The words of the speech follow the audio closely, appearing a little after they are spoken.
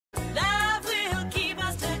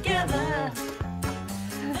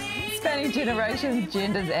Spanning generations,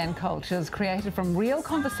 genders and cultures, created from real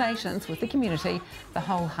conversations with the community, The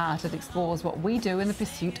Wholehearted explores what we do in the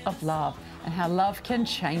pursuit of love and how love can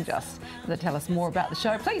change us. To tell us more about the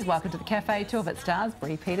show, please welcome to the cafe two of its stars,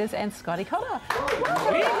 Bree and Scotty Cotter.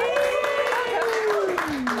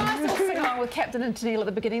 Nice little sing along with Captain and Tennille at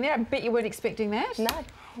the beginning there. I bet you weren't expecting that. No,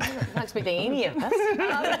 not expecting any of this.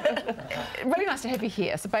 Really nice to have you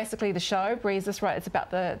here. So basically the show, Bree, is this right? It's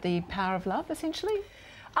about the power of love, essentially?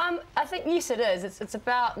 I think, yes, it is. It's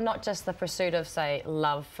about not just the pursuit of, say,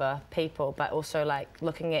 love for people, but also, like,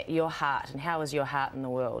 looking at your heart and how is your heart in the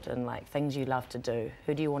world and, like, things you love to do.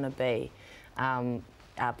 Who do you want to be?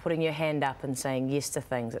 Putting your hand up and saying yes to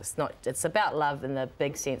things. It's about love in the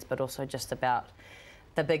big sense, but also just about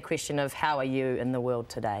the big question of how are you in the world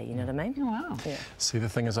today, you know what I mean? Oh, wow. Yeah. See, the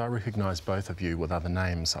thing is, I recognise both of you with other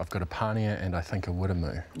names. I've got a Pānia and I think a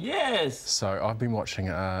Wiremu. Yes! So I've been watching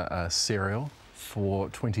a serial for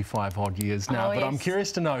 25 odd years now, but I'm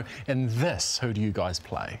curious to know, in this, who do you guys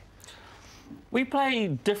play? We play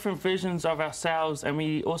different versions of ourselves and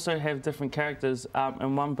we also have different characters.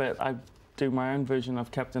 In one bit, I do my own version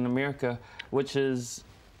of Captain America, which is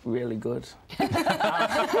really good.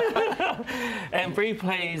 And Bree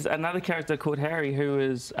plays another character called Harry, who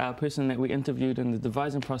is a person that we interviewed in the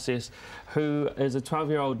devising process, who is a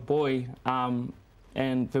 12-year-old boy,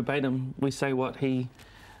 and verbatim we say what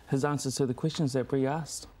his answers to the questions that Bree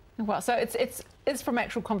asked. Well, so it's from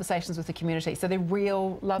actual conversations with the community. So they're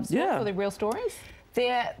real love stories or they're real stories?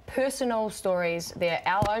 They're personal stories. They're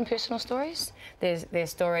our own personal stories. They're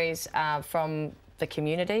stories from the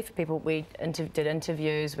community, for people. We did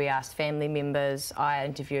interviews, we asked family members. I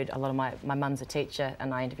interviewed a lot of my mum's a teacher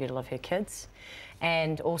and I interviewed a lot of her kids.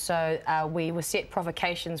 And also we were set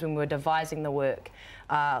provocations when we were devising the work.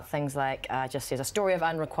 Things like just says a story of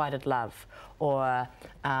unrequited love or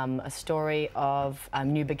a story of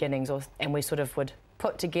new beginnings, and we sort of would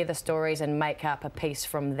put together stories and make up a piece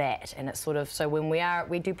from that. And it's sort of, so when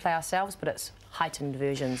we do play ourselves, but it's heightened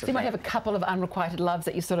versions of you might that. have a couple of unrequited loves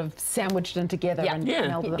that you sort of sandwiched in together and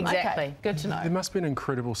melded them. Exactly. Okay, good to know. There must be an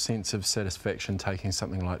incredible sense of satisfaction taking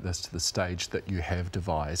something like this to the stage that you have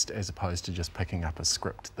devised, as opposed to just picking up a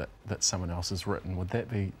script that someone else has written. Would that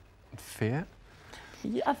be fair?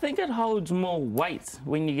 Yeah, I think it holds more weight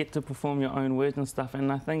when you get to perform your own words and stuff,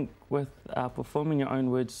 and I think with performing your own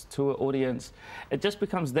words to an audience, it just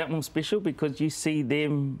becomes that more special because you see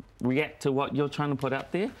them react to what you're trying to put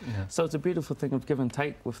out there. Yeah. So it's a beautiful thing of give and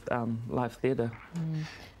take with live theatre. Mm.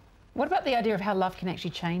 What about the idea of how love can actually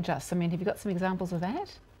change us? I mean, have you got some examples of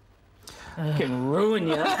that? Can ruin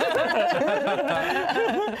you.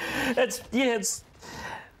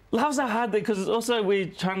 Love's a hard thing because it's also we're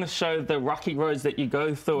trying to show the rocky roads that you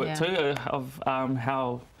go through it too, of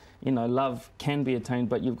how, you know, love can be attained,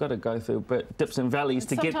 but you've got to go through dips and valleys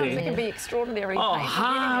to get there. Sometimes it can be extraordinary. Oh,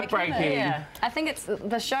 heartbreaking. Yeah, I think it's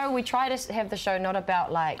the show. We try to have the show not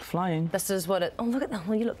about like flying. This is what it. Oh, look at that!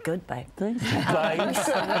 Well, you look good, babe. Thanks, babe.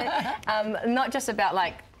 Not just about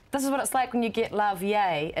like. This is what it's like when you get love,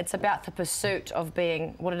 yay. It's about the pursuit of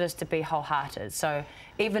being what it is to be wholehearted. So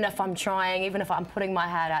even if I'm trying, even if I'm putting my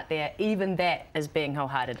heart out there, even that is being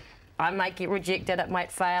wholehearted. I might get rejected, it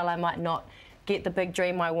might fail, I might not get the big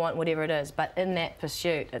dream I want, whatever it is. But in that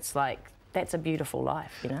pursuit, it's like, that's a beautiful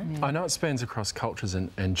life, you know? I know it spans across cultures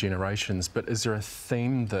and generations, but is there a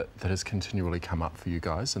theme that has continually come up for you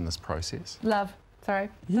guys in this process? Love. Sorry.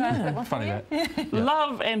 Yeah, funny that.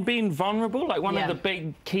 Love and being vulnerable. Like one of the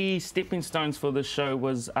big key stepping stones for the show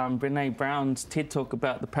was Brene Brown's TED Talk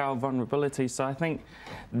about the power of vulnerability. So I think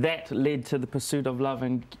that led to the pursuit of love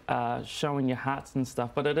and showing your hearts and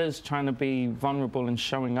stuff. But it is trying to be vulnerable and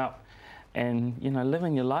showing up and, you know,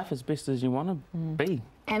 living your life as best as you want to be.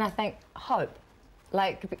 And I think hope.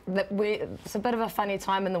 Like, it's a bit of a funny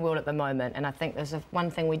time in the world at the moment, and I think there's one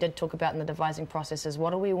thing we did talk about in the devising process is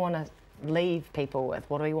what do we want to leave people with?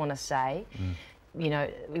 What do we want to say? You know,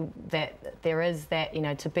 that there is that, you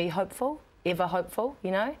know, to be hopeful, ever hopeful,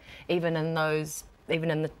 you know, even in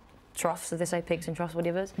the troughs, as they say, peaks and troughs,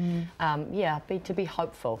 whatever it is. To be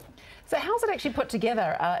hopeful. So how's it actually put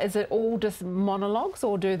together? Is it all just monologues,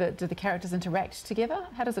 or do the characters interact together?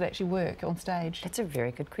 How does it actually work on stage? That's a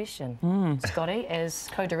very good question. Scotty, as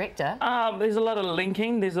co-director. There's a lot of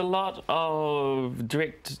linking. There's a lot of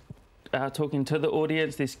direct talking to the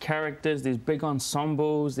audience. There's characters, there's big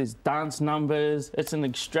ensembles, there's dance numbers. It's an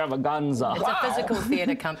extravaganza. It's a physical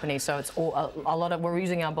theatre company, so it's all a lot of, we're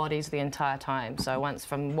using our bodies the entire time. So once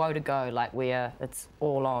from woe to go, like it's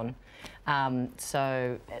all on.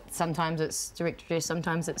 So sometimes it's directory,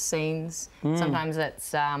 sometimes it's scenes, sometimes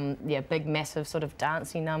it's big massive sort of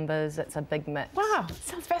dancey numbers. It's a big mix. Wow,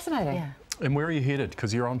 sounds fascinating. Yeah. And where are you headed?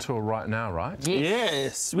 Because you're on tour right now, right?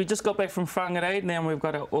 Yes. We just got back from Whangarei, then we've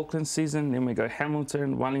got our Auckland season, then we go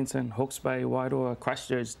Hamilton, Wellington, Hawke's Bay, Wairoa,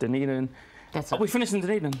 Christchurch, Dunedin. That's we finished in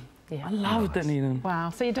Dunedin. Yeah. I love Dunedin. Wow,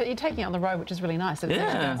 so you're taking it on the road, which is really nice. It's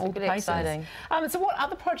Yeah. all Really places. exciting. So what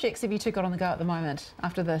other projects have you two got on the go at the moment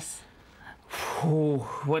after this? Ooh,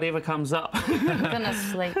 whatever comes up. I'm gonna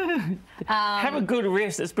sleep. Have a good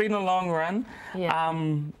rest. It's been a long run. Yeah.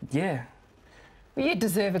 Yeah. Well, you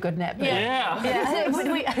deserve a good nap. Then. Yeah.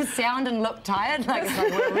 Would we sound and look tired? Like, it's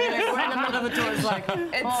like we're in the middle of the tour. It's like,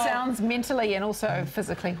 It sounds mentally and also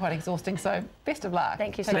physically quite exhausting, so best of luck.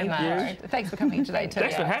 Thank you so Take much. care. Thanks for coming in today too.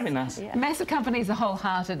 Thanks for having us. Yeah. Massive Companies, The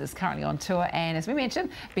Wholehearted is currently on tour, and as we mentioned,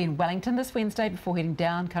 be in Wellington this Wednesday before heading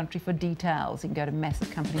down country. For details, you can go to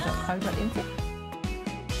massivecompany.co.nz.